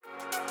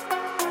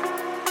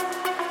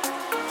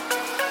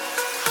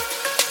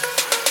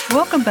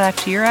Welcome back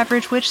to Your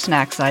Average Witch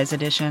Snack Size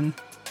Edition.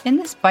 In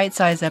this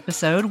bite-size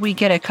episode, we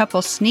get a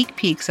couple sneak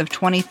peeks of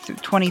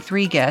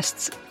 2023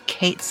 guests,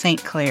 Kate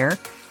St. Clair,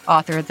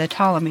 author of the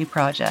Ptolemy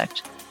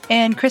Project,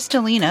 and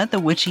Kristalina, the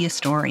witchy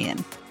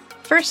historian.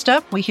 First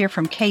up, we hear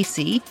from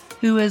Casey,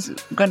 who is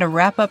going to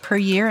wrap up her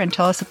year and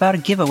tell us about a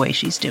giveaway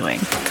she's doing.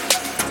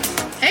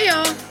 Hey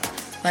y'all!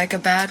 Like a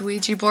bad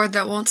Ouija board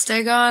that won't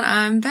stay gone,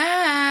 I'm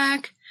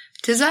back!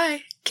 'Tis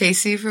I,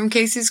 Casey from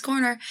Casey's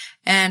Corner,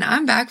 and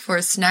I'm back for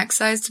a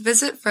snack-sized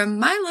visit from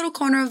my little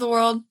corner of the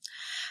world.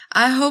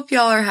 I hope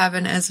y'all are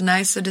having as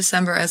nice a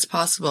December as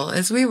possible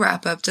as we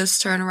wrap up this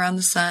turn around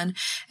the sun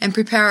and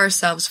prepare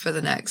ourselves for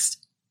the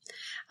next.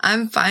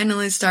 I'm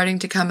finally starting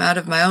to come out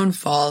of my own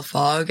fall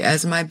fog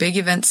as my big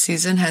event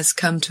season has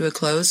come to a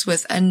close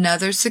with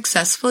another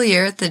successful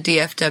year at the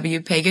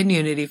DFW Pagan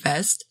Unity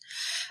Fest.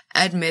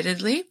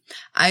 Admittedly,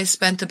 I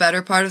spent the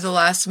better part of the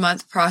last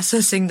month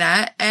processing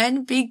that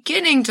and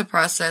beginning to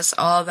process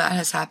all that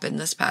has happened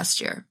this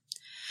past year.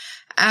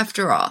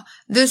 After all,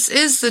 this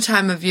is the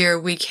time of year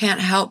we can't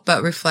help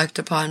but reflect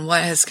upon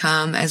what has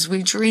come as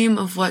we dream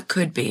of what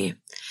could be.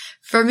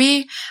 For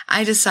me,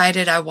 I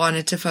decided I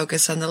wanted to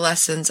focus on the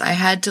lessons I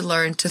had to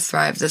learn to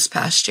thrive this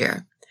past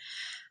year.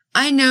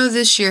 I know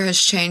this year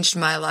has changed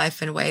my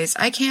life in ways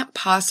I can't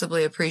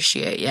possibly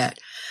appreciate yet,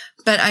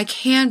 but I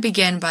can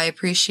begin by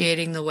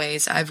appreciating the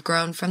ways I've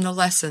grown from the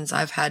lessons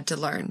I've had to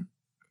learn.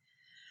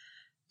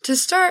 To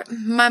start,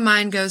 my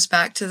mind goes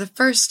back to the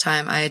first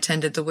time I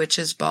attended the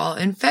Witches' Ball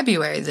in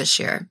February this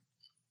year.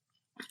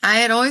 I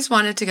had always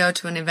wanted to go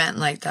to an event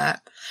like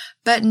that,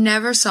 but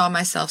never saw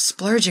myself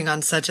splurging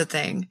on such a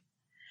thing.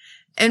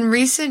 In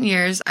recent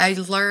years, I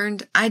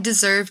learned I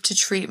deserved to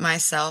treat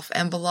myself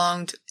and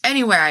belonged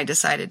anywhere I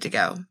decided to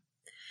go.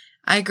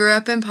 I grew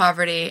up in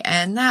poverty,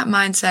 and that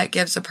mindset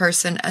gives a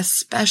person a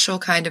special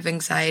kind of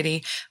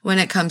anxiety when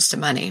it comes to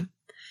money,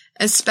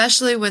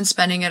 especially when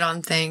spending it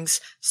on things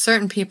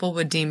certain people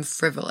would deem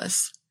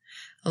frivolous,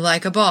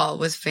 like a ball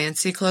with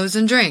fancy clothes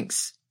and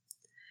drinks.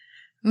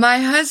 My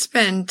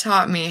husband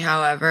taught me,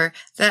 however,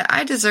 that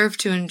I deserve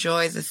to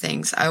enjoy the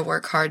things I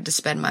work hard to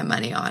spend my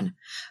money on,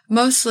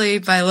 mostly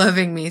by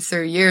loving me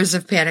through years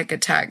of panic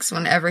attacks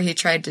whenever he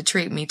tried to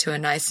treat me to a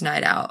nice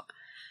night out.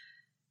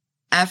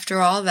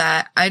 After all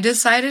that, I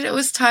decided it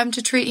was time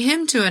to treat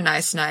him to a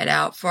nice night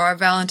out for our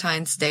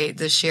Valentine's date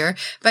this year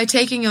by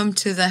taking him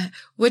to the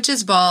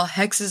Witches' Ball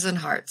Hexes and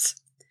Hearts.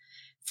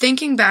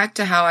 Thinking back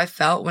to how I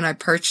felt when I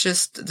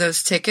purchased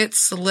those tickets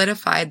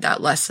solidified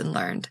that lesson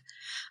learned.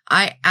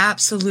 I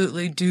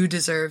absolutely do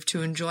deserve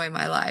to enjoy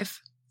my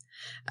life.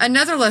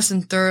 Another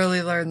lesson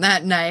thoroughly learned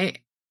that night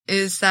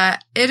is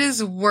that it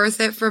is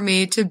worth it for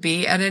me to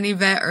be at an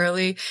event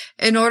early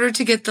in order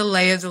to get the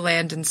lay of the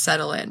land and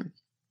settle in.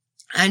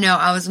 I know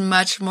I was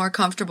much more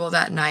comfortable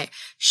that night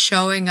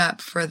showing up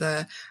for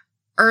the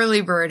early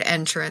bird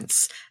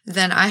entrance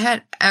than I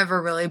had ever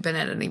really been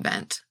at an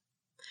event.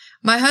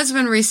 My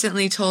husband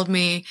recently told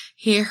me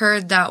he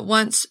heard that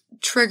once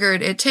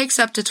triggered, it takes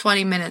up to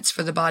 20 minutes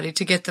for the body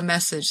to get the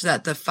message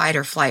that the fight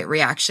or flight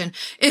reaction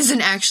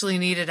isn't actually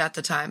needed at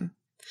the time.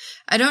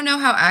 I don't know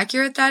how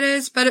accurate that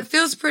is, but it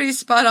feels pretty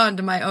spot on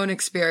to my own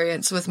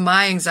experience with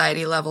my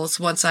anxiety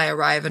levels once I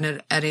arrive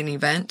at an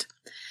event.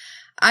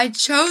 I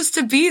chose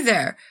to be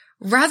there.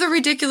 Rather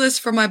ridiculous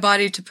for my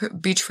body to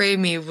betray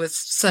me with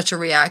such a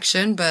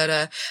reaction,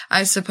 but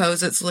I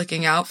suppose it's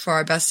looking out for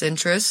our best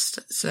interest.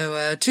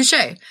 So,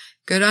 touché.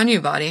 Good on you,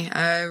 body.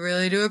 I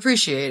really do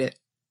appreciate it.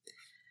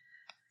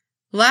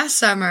 Last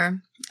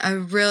summer, I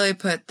really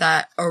put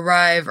that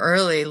arrive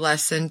early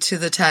lesson to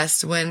the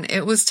test when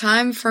it was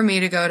time for me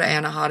to go to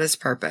Anahata's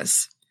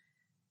Purpose.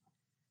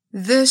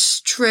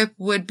 This trip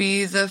would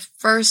be the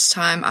first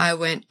time I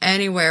went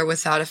anywhere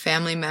without a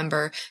family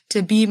member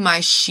to be my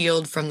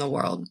shield from the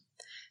world,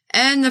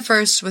 and the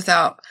first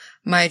without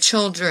my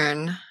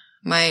children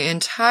my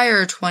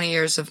entire 20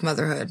 years of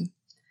motherhood.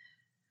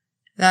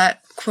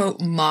 That,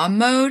 quote, mom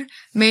mode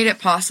made it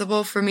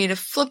possible for me to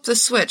flip the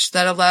switch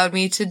that allowed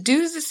me to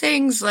do the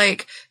things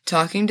like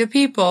talking to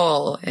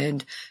people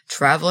and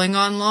traveling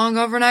on long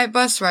overnight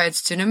bus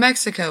rides to New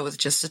Mexico with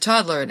just a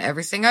toddler and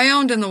everything I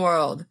owned in the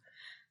world.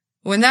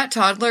 When that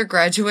toddler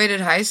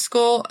graduated high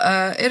school,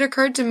 it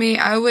occurred to me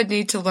I would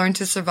need to learn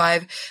to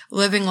survive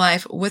living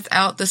life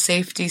without the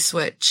safety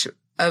switch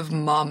of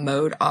mom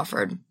mode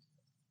offered.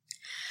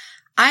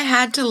 I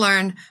had to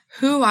learn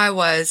who I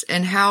was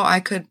and how I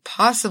could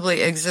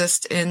possibly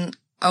exist in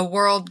a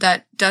world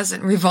that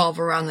doesn't revolve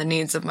around the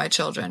needs of my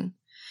children.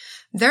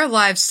 Their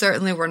lives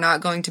certainly were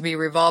not going to be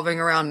revolving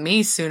around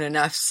me soon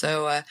enough,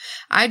 so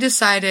I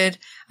decided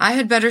I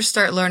had better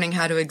start learning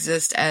how to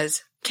exist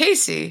as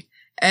Casey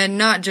and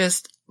not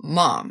just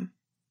Mom.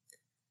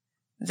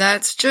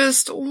 That's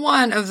just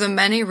one of the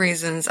many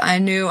reasons I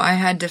knew I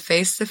had to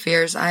face the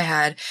fears I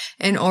had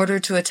in order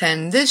to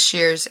attend this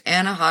year's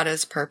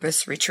Anahata's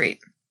Purpose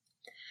retreat.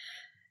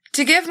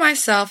 To give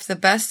myself the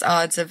best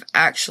odds of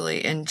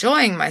actually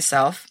enjoying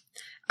myself,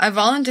 I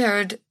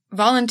volunteered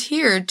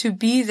to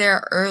be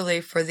there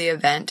early for the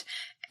event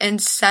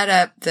and set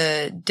up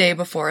the day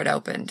before it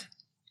opened.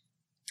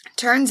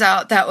 Turns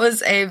out that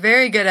was a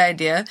very good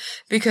idea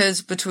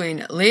because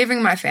between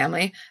leaving my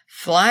family,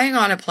 flying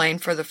on a plane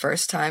for the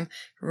first time,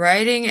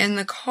 riding in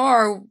the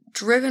car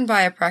driven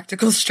by a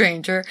practical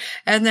stranger,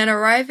 and then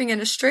arriving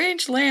in a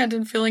strange land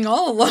and feeling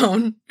all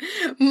alone,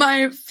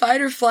 my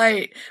fight or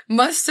flight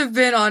must have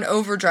been on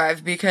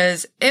overdrive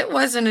because it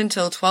wasn't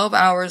until 12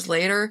 hours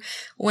later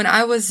when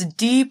I was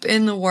deep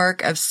in the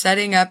work of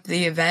setting up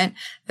the event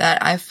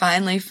that I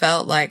finally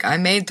felt like I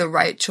made the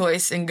right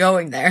choice in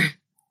going there.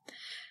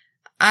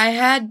 I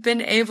had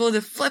been able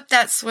to flip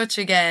that switch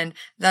again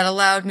that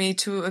allowed me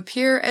to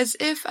appear as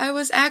if I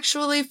was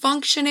actually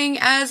functioning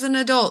as an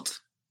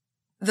adult.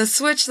 The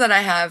switch that I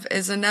have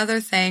is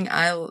another thing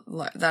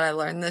that I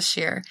learned this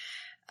year,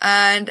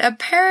 and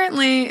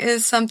apparently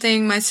is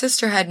something my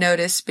sister had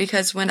noticed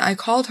because when I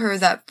called her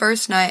that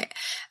first night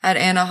at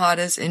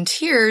Anahata's in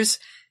tears,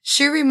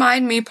 she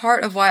reminded me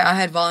part of why I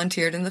had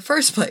volunteered in the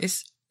first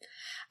place.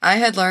 I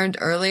had learned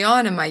early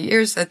on in my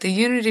years at the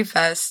Unity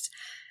Fest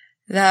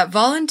that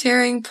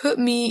volunteering put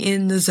me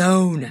in the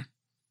zone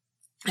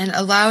and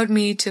allowed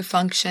me to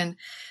function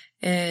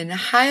in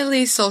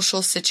highly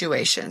social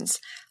situations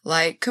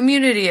like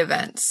community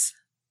events.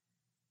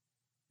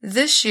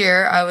 This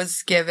year, I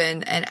was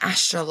given an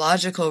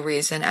astrological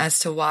reason as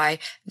to why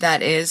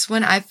that is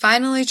when I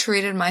finally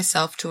treated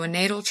myself to a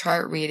natal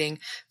chart reading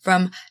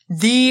from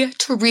the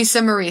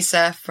Teresa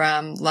Marisa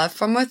from Love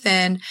From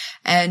Within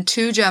and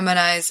 2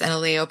 Geminis and a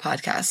Leo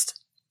podcast.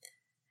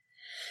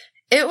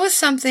 It was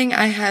something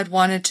I had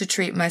wanted to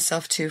treat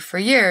myself to for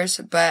years,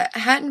 but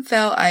hadn't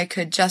felt I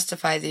could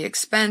justify the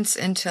expense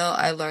until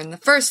I learned the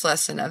first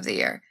lesson of the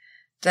year,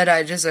 that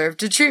I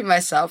deserved to treat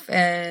myself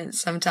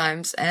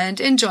sometimes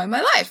and enjoy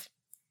my life.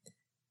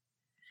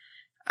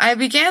 I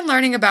began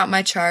learning about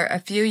my chart a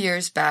few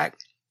years back,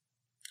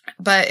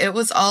 but it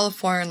was all a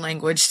foreign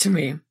language to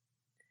me.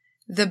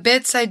 The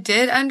bits I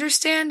did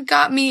understand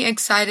got me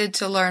excited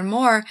to learn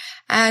more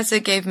as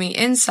it gave me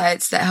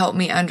insights that helped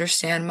me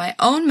understand my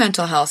own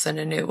mental health in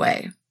a new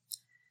way.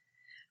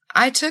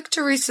 I took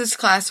Teresa's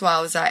class while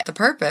I was at The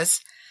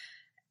Purpose,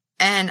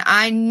 and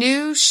I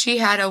knew she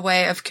had a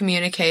way of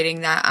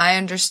communicating that I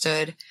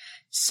understood,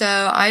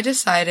 so I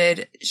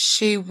decided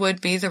she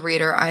would be the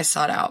reader I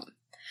sought out.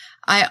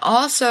 I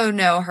also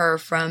know her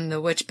from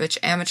the Witch Bitch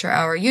Amateur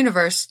Hour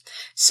universe,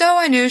 so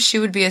I knew she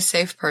would be a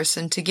safe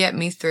person to get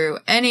me through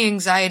any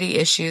anxiety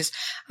issues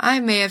I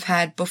may have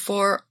had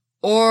before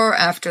or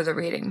after the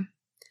reading.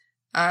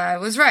 I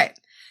was right.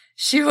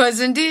 She was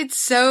indeed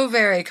so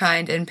very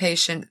kind and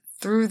patient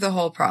through the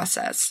whole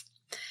process.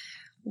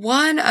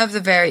 One of the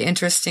very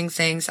interesting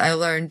things I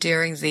learned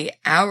during the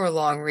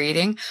hour-long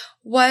reading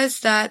was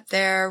that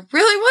there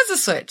really was a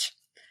switch.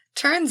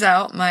 Turns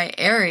out my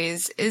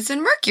Aries is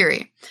in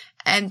Mercury,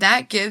 and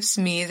that gives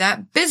me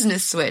that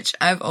business switch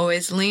I've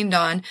always leaned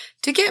on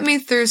to get me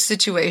through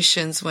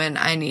situations when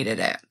I needed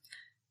it.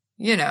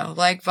 You know,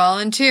 like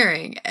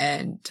volunteering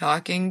and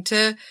talking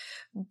to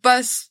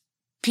bus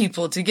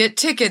people to get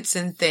tickets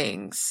and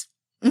things.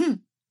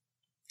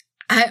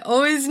 I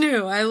always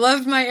knew I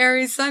loved my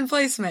Aries sun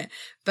placement,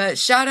 but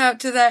shout out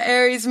to that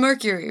Aries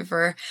Mercury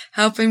for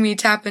helping me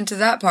tap into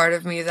that part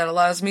of me that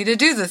allows me to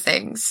do the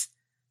things.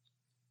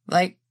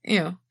 Like,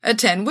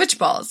 attend witch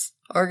balls,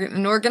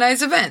 and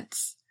organize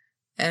events,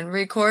 and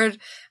record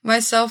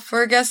myself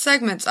for guest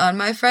segments on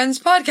my friends'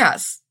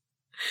 podcasts.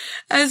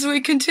 As we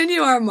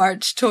continue our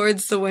march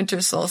towards the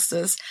winter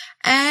solstice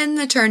and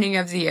the turning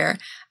of the year,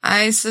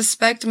 I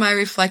suspect my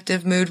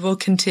reflective mood will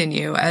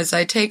continue as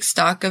I take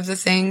stock of the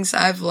things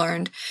I've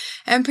learned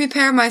and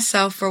prepare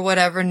myself for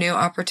whatever new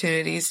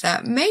opportunities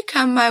that may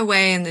come my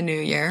way in the new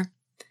year.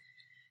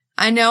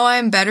 I know I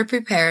am better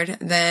prepared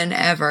than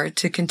ever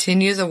to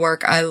continue the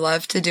work I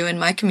love to do in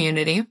my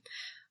community,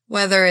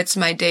 whether it's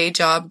my day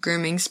job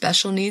grooming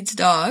special needs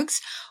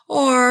dogs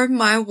or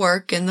my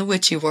work in the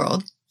witchy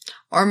world.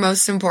 Or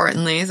most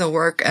importantly, the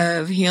work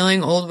of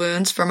healing old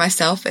wounds for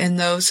myself and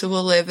those who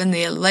will live in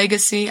the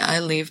legacy I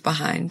leave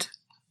behind.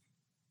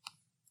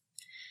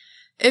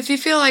 If you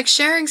feel like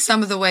sharing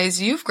some of the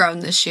ways you've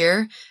grown this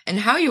year and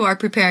how you are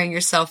preparing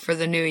yourself for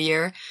the new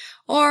year,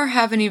 or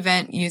have an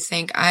event you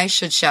think I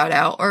should shout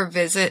out or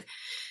visit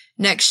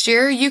next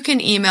year, you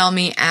can email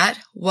me at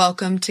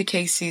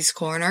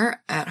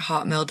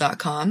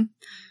welcometocasey'scorner@hotmail.com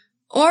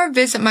or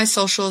visit my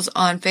socials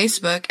on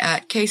Facebook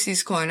at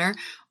Casey's Corner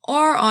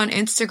or on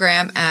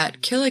Instagram at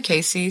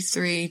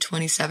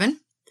KillaCasey327.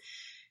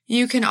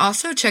 You can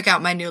also check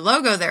out my new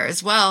logo there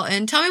as well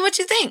and tell me what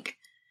you think.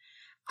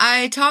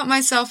 I taught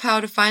myself how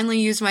to finally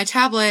use my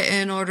tablet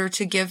in order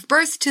to give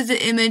birth to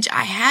the image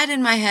I had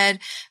in my head,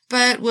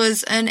 but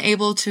was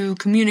unable to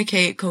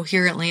communicate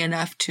coherently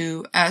enough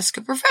to ask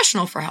a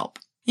professional for help.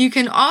 You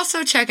can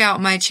also check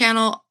out my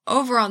channel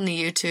over on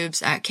the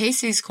YouTubes at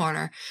Casey's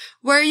Corner,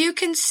 where you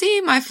can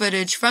see my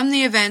footage from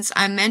the events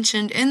I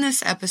mentioned in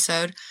this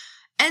episode,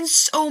 and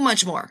so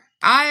much more.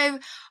 I've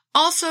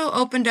also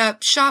opened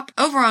up shop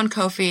over on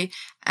Ko-fi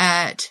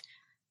at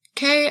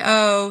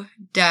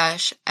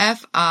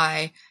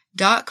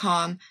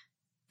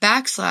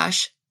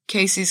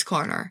ko-fi.com/Casey's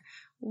Corner,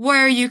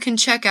 where you can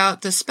check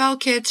out the spell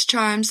kits,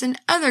 charms, and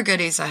other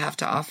goodies I have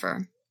to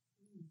offer.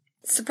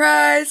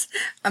 Surprise!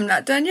 I'm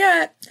not done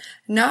yet.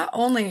 Not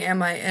only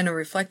am I in a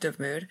reflective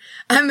mood,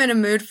 I'm in a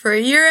mood for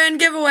a year-end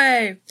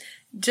giveaway.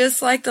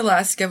 Just like the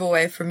last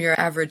giveaway from Your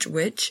Average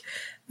Witch,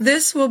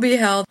 this will be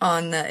held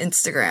on the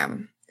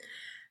Instagram.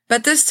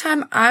 But this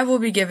time I will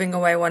be giving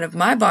away one of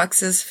my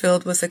boxes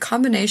filled with a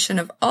combination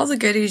of all the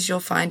goodies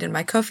you'll find in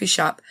my Ko-fi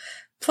shop,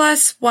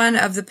 plus one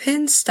of the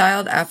pins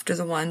styled after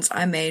the ones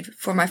I made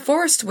for my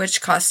Forest Witch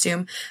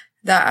costume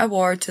that I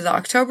wore to the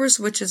October's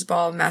Witches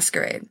Ball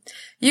Masquerade.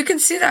 You can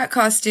see that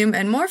costume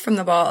and more from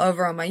the ball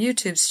over on my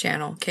YouTube's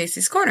channel,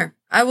 Casey's Corner.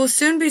 I will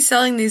soon be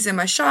selling these in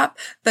my shop,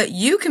 but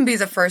you can be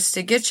the first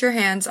to get your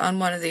hands on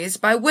one of these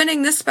by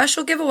winning this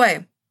special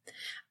giveaway.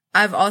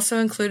 I've also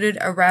included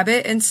a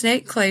rabbit and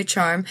snake clay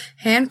charm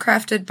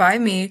handcrafted by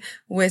me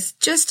with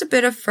just a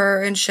bit of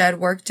fur and shed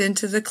worked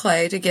into the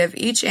clay to give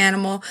each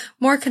animal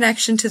more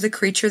connection to the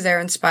creature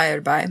they're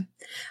inspired by.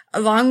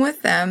 Along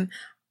with them,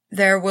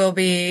 there will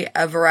be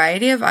a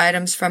variety of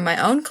items from my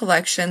own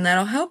collection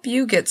that'll help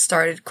you get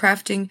started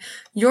crafting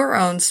your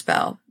own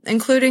spell,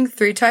 including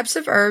 3 types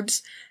of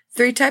herbs,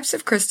 3 types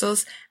of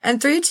crystals, and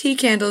 3 tea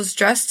candles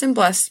dressed and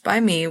blessed by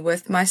me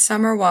with my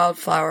summer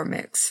wildflower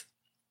mix,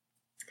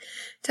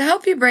 to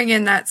help you bring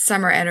in that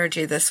summer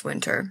energy this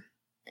winter.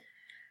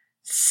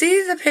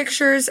 See the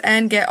pictures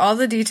and get all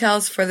the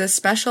details for this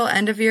special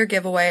end-of-year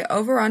giveaway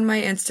over on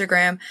my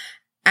Instagram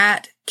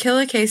at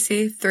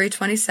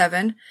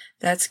KillaCasey327.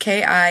 That's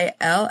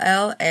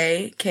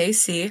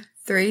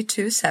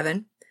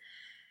KILLAKC327.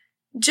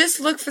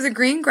 Just look for the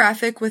green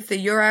graphic with the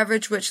Your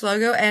Average Witch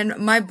logo and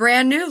my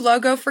brand new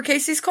logo for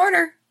Casey's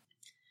Corner.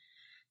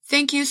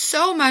 Thank you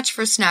so much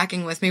for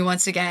snacking with me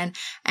once again,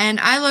 and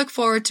I look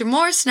forward to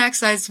more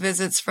snack-sized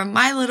visits from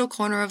my little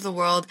corner of the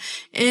world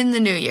in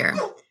the new year.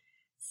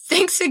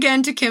 Thanks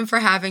again to Kim for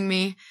having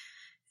me,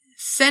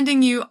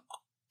 sending you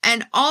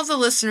and all the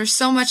listeners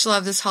so much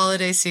love this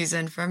holiday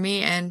season from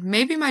me and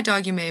maybe my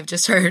dog you may have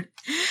just heard.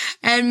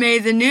 And may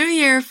the new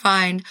year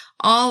find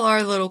all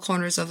our little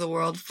corners of the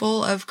world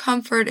full of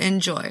comfort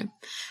and joy.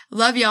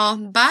 Love y'all.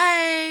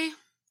 Bye.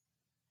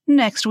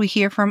 Next, we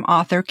hear from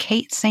author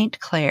Kate St.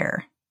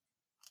 Clair.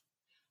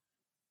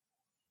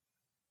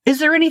 Is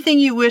there anything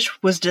you wish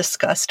was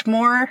discussed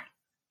more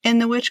in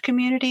the witch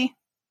community?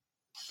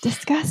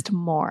 Discussed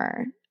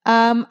more.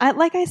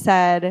 Like I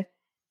said,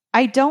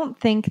 I don't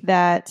think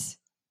that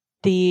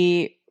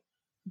the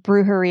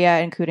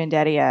Brujeria and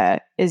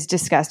Curanderia is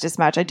discussed as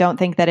much. I don't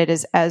think that it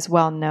is as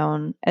well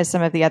known as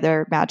some of the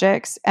other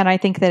magics, and I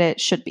think that it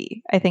should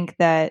be. I think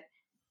that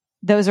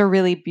those are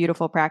really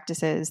beautiful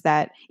practices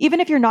that, even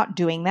if you're not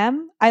doing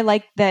them, I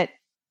like that.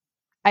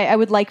 I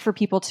would like for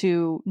people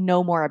to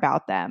know more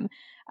about them.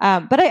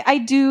 But I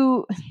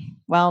do,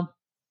 well,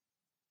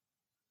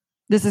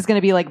 this is going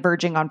to be like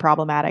verging on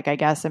problematic, I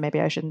guess, and maybe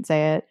I shouldn't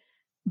say it.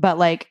 But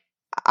like,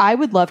 I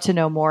would love to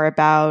know more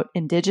about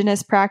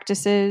indigenous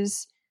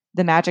practices,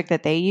 the magic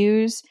that they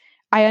use.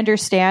 I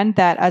understand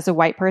that as a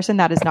white person,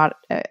 that is not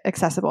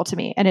accessible to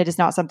me. And it is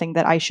not something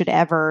that I should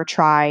ever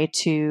try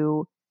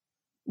to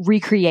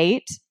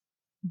recreate.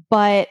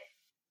 But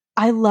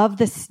I love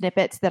the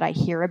snippets that I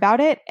hear about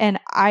it. And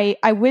I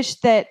wish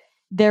that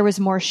there was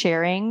more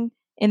sharing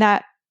in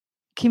that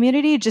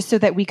community just so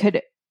that we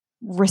could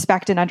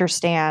respect and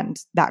understand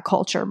that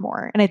culture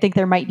more. And I think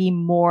there might be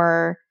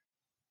more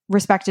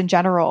respect in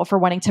general for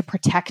wanting to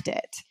protect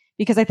it,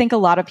 because I think a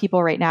lot of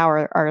people right now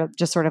are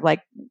just sort of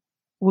like,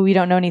 well, we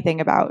don't know anything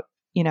about,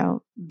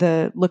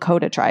 the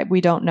Lakota tribe.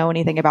 We don't know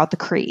anything about the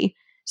Cree.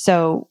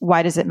 So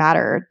why does it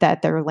matter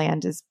that their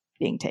land is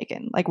being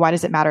taken? Like, why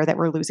does it matter that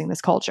we're losing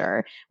this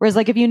culture? Whereas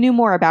like, if you knew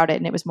more about it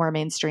and it was more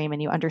mainstream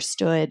and you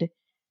understood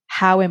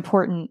how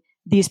important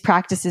these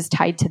practices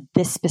tied to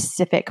this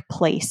specific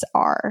place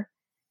are,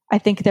 I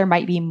think there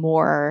might be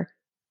more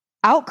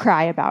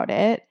outcry about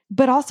it,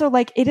 but also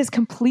like it is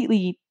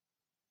completely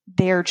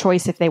their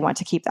choice if they want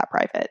to keep that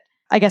private.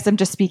 I guess I'm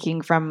just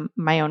speaking from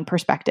my own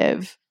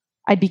perspective.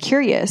 I'd be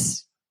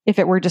curious if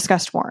it were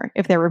discussed more,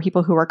 if there were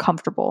people who were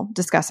comfortable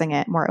discussing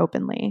it more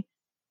openly.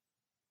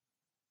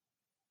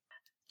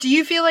 Do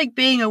you feel like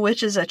being a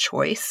witch is a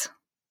choice?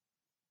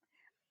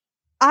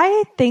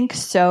 I think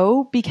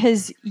so,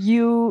 because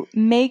you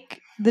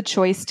make the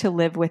choice to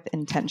live with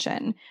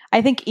intention.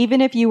 I think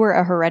even if you were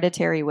a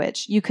hereditary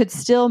witch, you could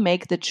still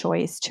make the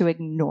choice to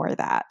ignore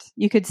that.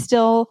 You could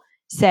still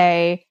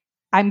say,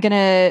 I'm going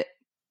to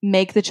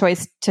make the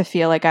choice to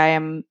feel like I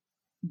am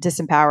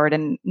disempowered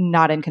and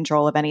not in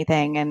control of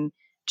anything and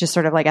just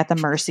sort of like at the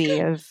mercy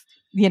of,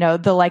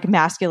 the like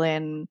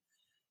masculine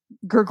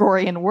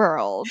Gregorian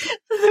world.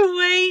 The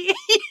way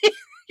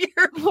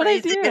you're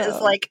phrasing it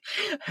is like,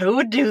 who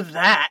would do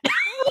that?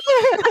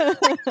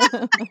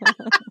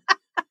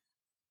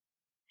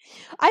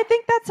 I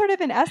think that's sort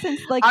of in essence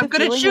like I'm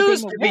going to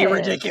choose to be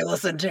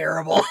ridiculous and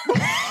terrible.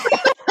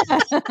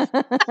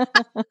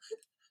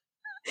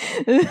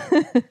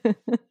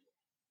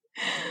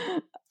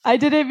 I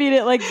didn't mean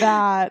it like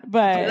that,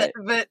 but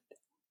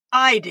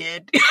I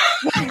did.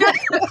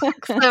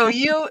 So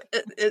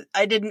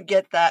I didn't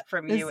get that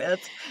from you.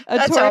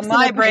 That's how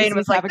my brain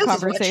was like, this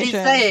is what she's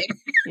saying.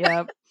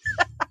 Yep.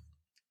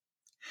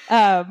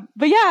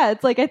 But yeah,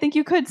 it's like, I think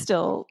you could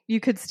still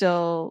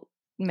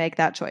make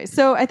that choice.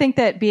 So I think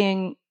that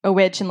being a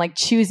witch and like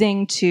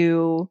choosing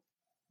to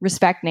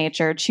respect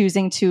nature,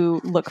 choosing to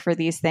look for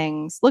these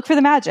things, look for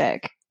the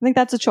magic, I think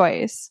that's a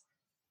choice.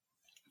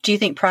 Do you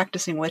think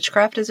practicing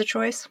witchcraft is a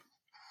choice?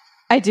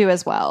 I do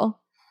as well.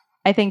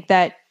 I think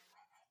that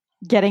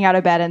getting out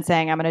of bed and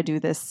saying, I'm going to do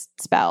this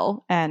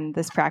spell and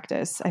this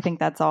practice, I think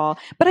that's all.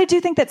 But I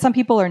do think that some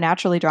people are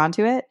naturally drawn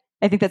to it.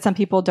 I think that some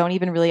people don't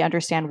even really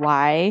understand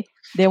why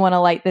they want to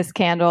light this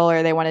candle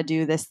or they want to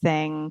do this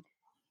thing.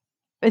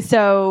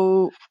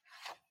 So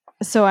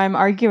I'm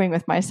arguing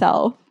with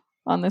myself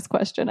on this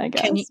question, I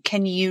guess.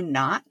 Can you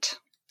not?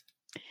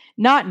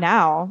 Not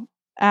now.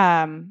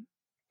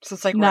 So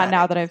it's like not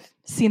now that I've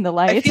seen the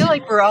light. I feel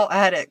like we're all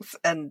addicts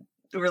and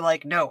we're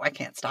like, no, I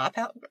can't stop.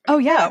 Oh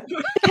yeah.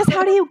 Because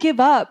how do you give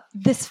up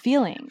this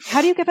feeling?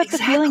 How do you give up the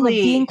feeling of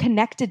being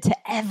connected to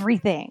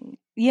everything,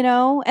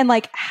 and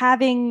like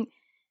having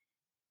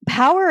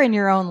power in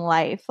your own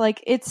life?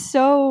 Like, it's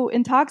so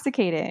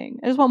intoxicating.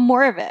 I just want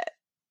more of it.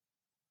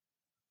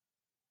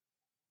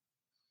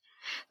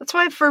 That's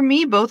why for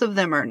me, both of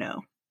them are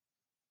no.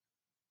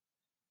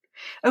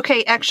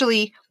 Okay,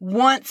 actually,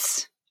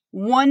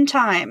 one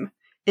time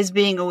is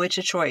being a witch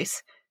a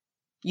choice.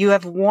 You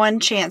have one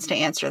chance to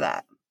answer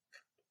that.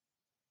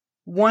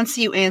 Once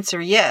you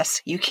answer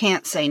yes, you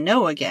can't say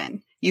no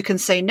again. You can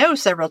say no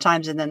several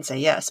times and then say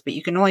yes, but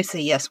you can only say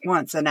yes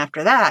once. And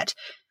after that,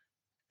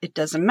 it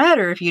doesn't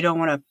matter if you don't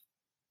want to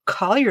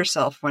call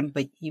yourself one,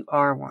 but you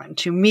are one.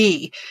 To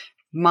me,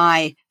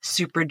 my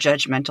super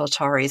judgmental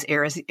Taurus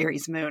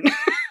Aries moon.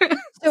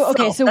 So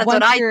that's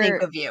what I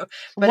think of you.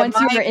 But once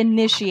you're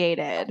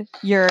initiated,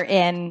 you're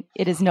in,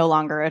 it is no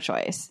longer a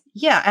choice.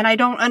 Yeah, and I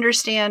don't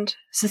understand.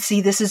 So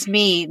see, this is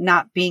me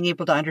not being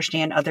able to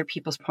understand other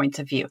people's points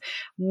of view.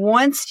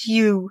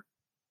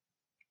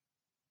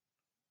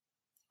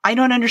 I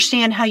don't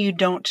understand how you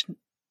don't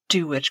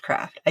do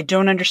witchcraft. I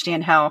don't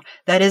understand how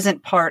that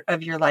isn't part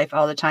of your life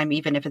all the time,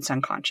 even if it's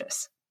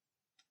unconscious.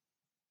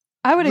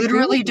 I would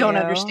literally don't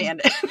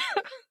understand it.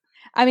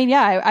 I mean,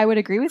 yeah, I would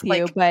agree with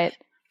you, but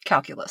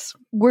calculus.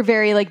 We're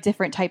very like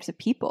different types of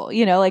people,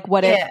 like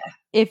what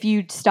if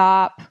you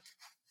decide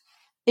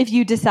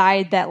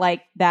that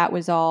like that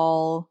was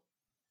all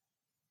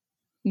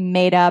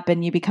made up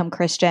and you become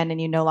Christian and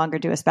you no longer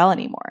do a spell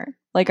anymore?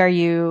 Like, are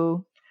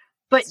you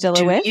still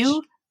a witch?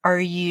 Are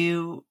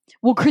you?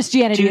 Well,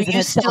 Christianity is in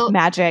itself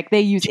magic.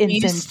 They use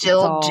incense. You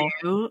still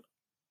do,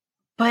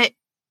 but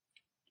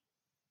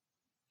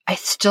I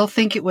still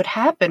think it would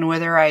happen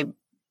whether I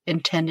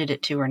intended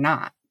it to or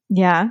not.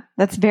 Yeah,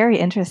 that's very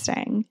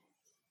interesting.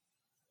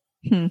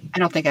 I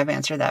don't think I've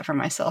answered that for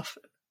myself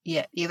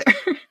yet either.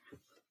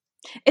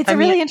 It's a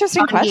really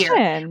interesting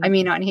question.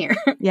 On here.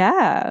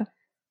 Yeah.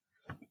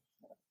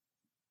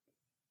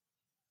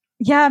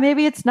 Yeah,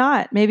 maybe it's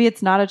not. Maybe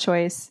it's not a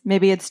choice.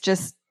 Maybe it's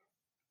just,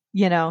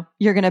 you're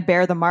going to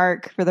bear the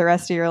mark for the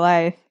rest of your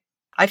life.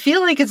 I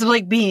feel like it's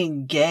like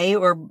being gay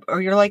or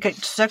you're like a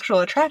sexual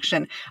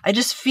attraction. I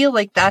just feel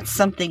like that's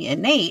something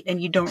innate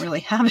and you don't really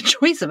have a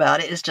choice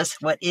about it. It's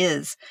just what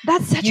is.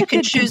 That's such a good You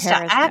can choose to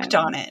act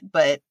on it,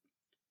 but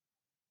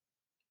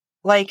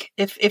like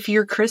if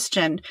you're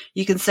Christian,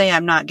 you can say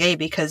I'm not gay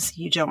because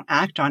you don't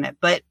act on it,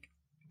 but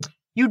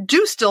you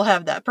do still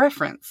have that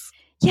preference.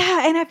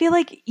 Yeah, and I feel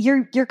like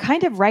you're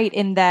kind of right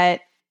in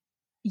that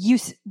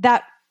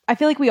I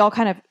feel like we all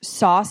kind of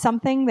saw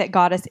something that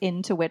got us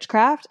into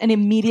witchcraft and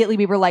immediately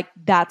we were like,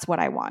 that's what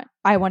I want.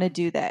 I want to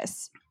do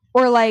this.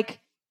 Or like,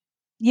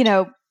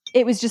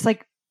 it was just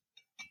like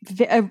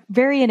a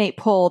very innate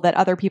pull that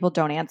other people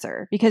don't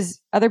answer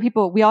because other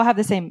people, we all have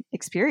the same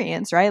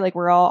experience, right? Like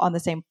we're all on the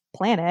same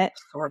planet.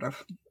 Sort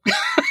of.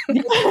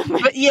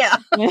 But yeah.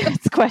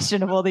 It's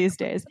questionable these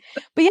days.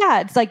 But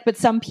yeah, it's like, but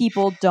some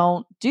people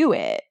don't do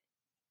it.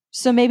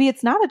 So maybe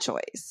it's not a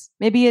choice.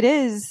 Maybe it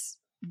is.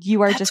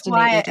 You are just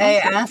why I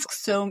ask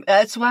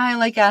that's why I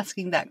like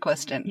asking that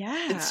question.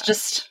 Yeah. It's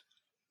just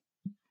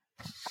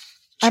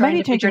I might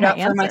be figure it out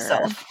for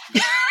myself.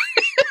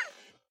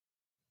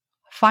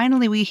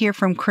 Finally, we hear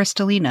from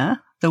Kristalina,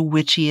 the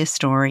witchy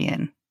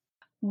historian.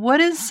 What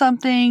is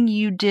something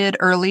you did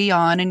early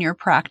on in your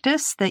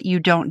practice that you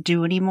don't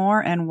do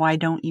anymore, and why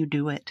don't you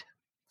do it?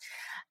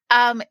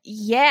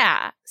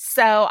 Yeah.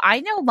 So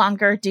I no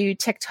longer do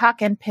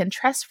TikTok and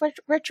Pinterest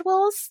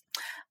rituals.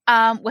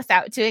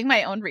 Without doing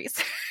my own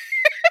research.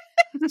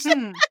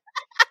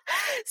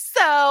 So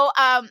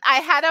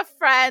I had a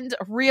friend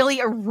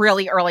really,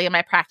 really early in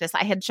my practice.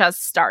 I had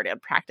just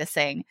started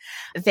practicing.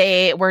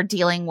 They were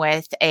dealing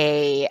with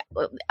a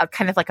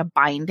kind of like a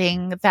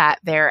binding that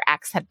their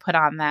ex had put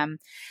on them.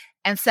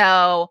 And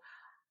so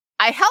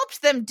I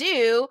helped them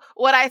do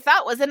what I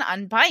thought was an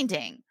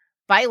unbinding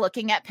by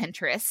looking at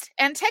Pinterest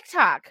and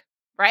TikTok,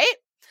 right?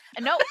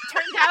 And no, it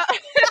turned out...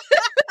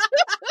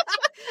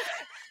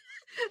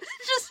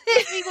 Just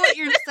hit me what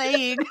you're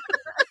saying.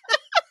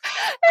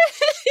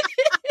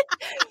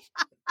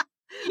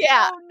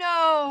 Yeah. Oh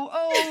no.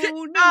 Just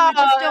don't do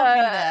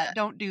that.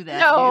 Don't do that.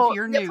 No, if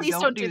you're new, please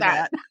don't do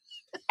that.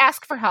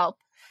 Ask for help.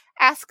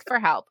 I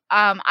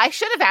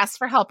should have asked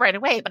for help right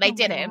away, but I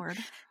didn't. Lord.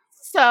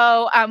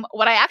 So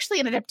what I actually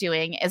ended up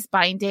doing is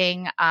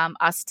binding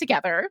us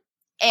together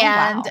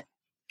and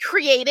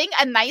creating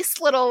a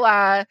nice little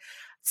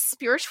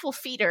spiritual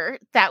feeder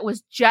that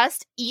was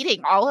just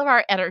eating all of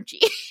our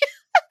energy.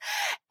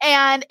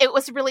 And it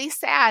was really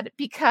sad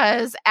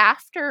because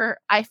after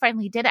I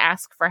finally did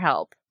ask for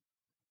help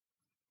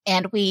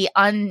and we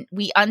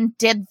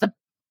undid the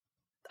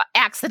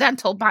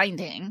accidental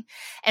binding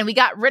and we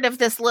got rid of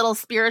this little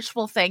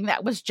spiritual thing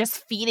that was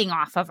just feeding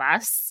off of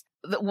us,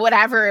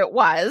 whatever it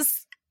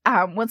was.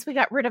 Once we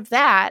got rid of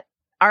that,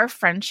 our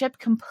friendship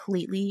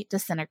completely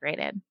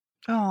disintegrated.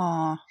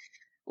 Aww.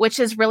 Which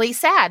is really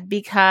sad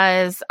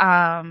because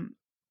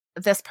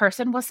this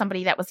person was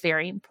somebody that was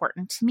very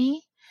important to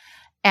me.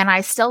 And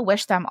I still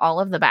wish them all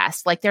of the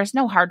best. Like, there's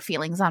no hard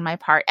feelings on my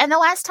part. And the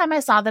last time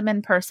I saw them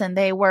in person,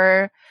 they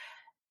were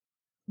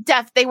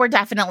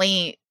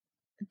definitely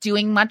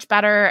doing much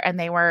better, and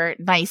they were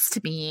nice to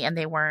me, and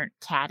they weren't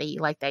catty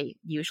like they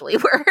usually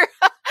were,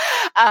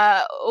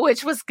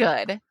 which was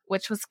good.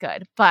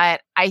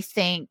 But I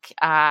think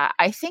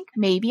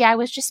maybe I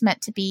was just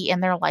meant to be in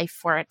their life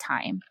for a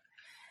time,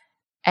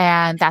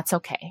 and that's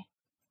okay.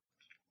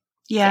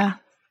 Yeah.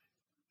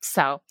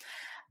 So,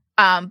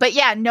 but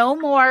yeah, no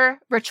more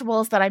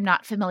rituals that I'm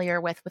not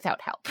familiar with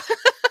without help.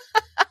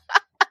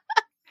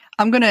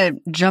 I'm going to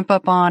jump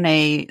up on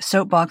a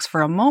soapbox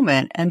for a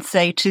moment and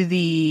say to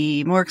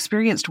the more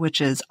experienced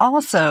witches,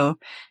 also,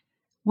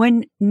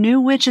 when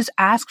new witches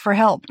ask for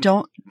help,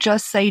 don't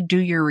just say do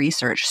your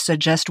research.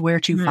 Suggest where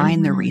to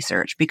find the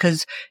research,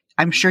 because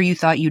I'm sure you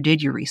thought you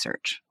did your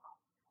research.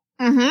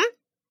 Mm-hmm.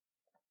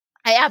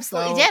 I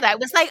absolutely did. I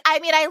was like,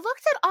 I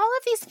looked at all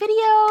of these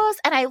videos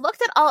and I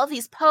looked at all of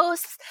these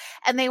posts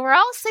and they were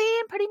all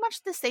saying pretty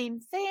much the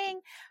same thing.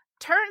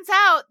 Turns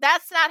out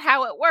that's not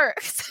how it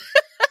works.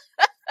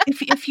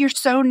 If you're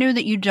so new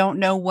that you don't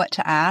know what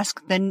to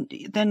ask, then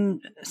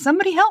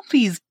somebody help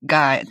these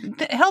guys.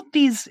 Help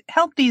these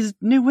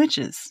new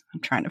witches. I'm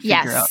trying to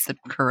figure out the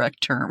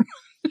correct term.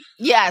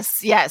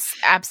 Yes,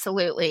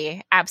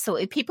 absolutely.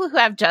 Absolutely. People who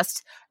have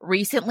just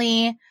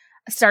recently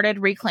started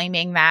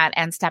reclaiming that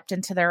and stepped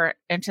into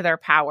their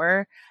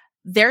power,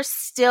 they're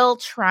still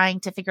trying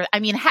to figure. I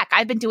mean, heck,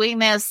 I've been doing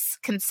this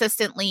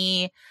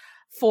consistently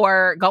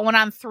for going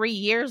on 3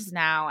 years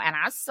now, and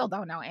I still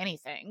don't know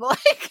anything.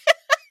 Like,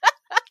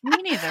 me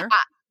neither.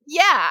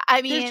 Yeah,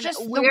 I mean, there's just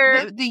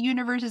the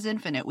universe is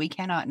infinite. We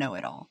cannot know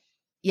it all.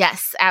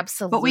 Yes,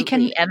 absolutely. But we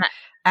can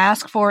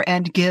ask for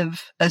and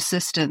give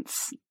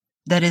assistance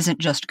that isn't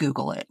just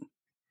Google it.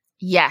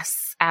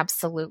 Yes,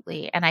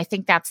 absolutely. And I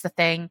think that's the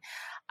thing.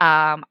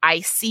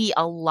 I see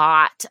a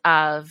lot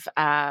of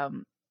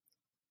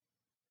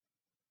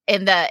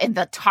in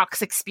the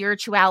toxic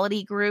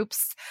spirituality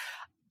groups,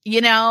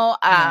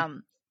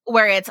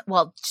 where it's,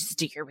 well, just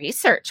do your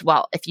research.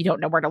 Well, if you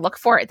don't know where to look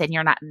for it, then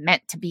you're not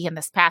meant to be in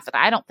this path. And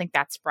I don't think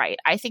that's right.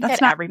 I think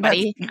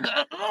everybody,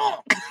 I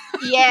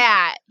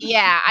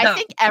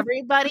think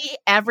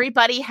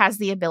everybody has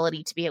the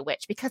ability to be a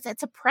witch because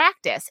it's a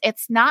practice.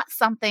 It's not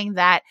something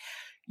that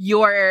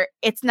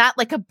it's not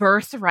like a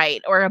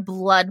birthright or a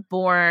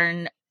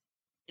blood-born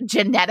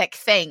genetic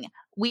thing.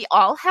 We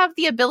all have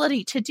the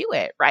ability to do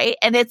it, right?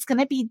 And it's going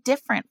to be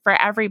different for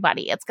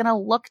everybody. It's going to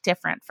look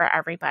different for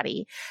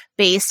everybody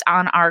based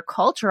on our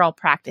cultural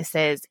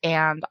practices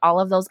and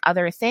all of those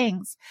other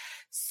things.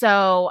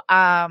 So,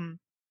 I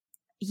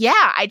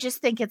just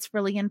think it's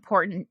really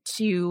important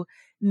to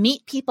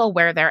meet people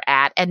where they're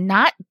at and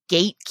not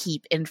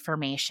gatekeep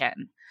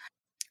information.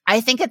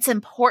 I think it's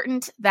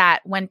important that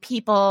when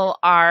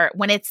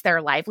it's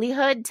their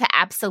livelihood, to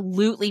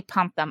absolutely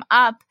pump them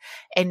up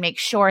and make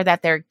sure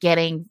that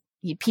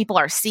people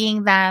are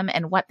seeing them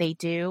and what they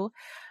do.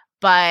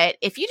 But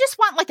if you just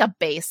want like a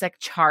basic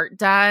chart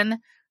done,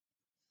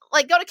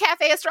 like go to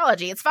Cafe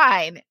Astrology, it's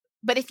fine.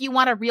 But if you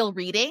want a real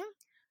reading,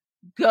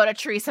 go to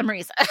Teresa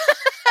Marisa.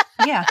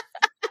 Yeah.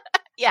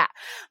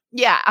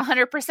 Yeah,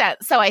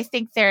 100%. So I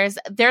think there's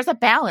a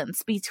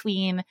balance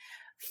between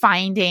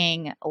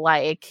finding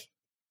like,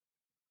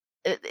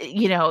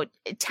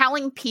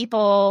 telling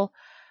people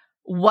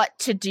what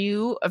to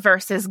do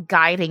versus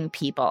guiding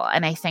people.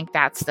 And I think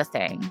that's the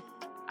thing,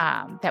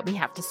 that we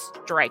have to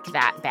strike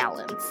that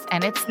balance.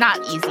 And it's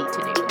not easy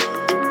to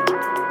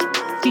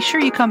do. Be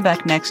sure you come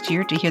back next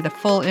year to hear the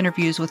full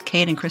interviews with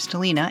Kate and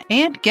Kristalina,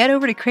 and get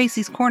over to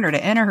Casey's Corner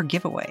to enter her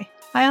giveaway.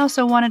 I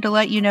also wanted to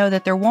let you know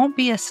that there won't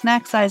be a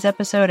Snack Size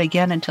episode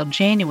again until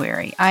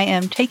January. I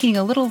am taking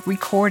a little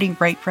recording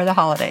break for the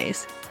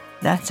holidays.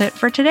 That's it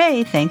for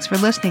today. Thanks for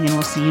listening, and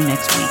we'll see you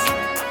next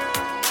week.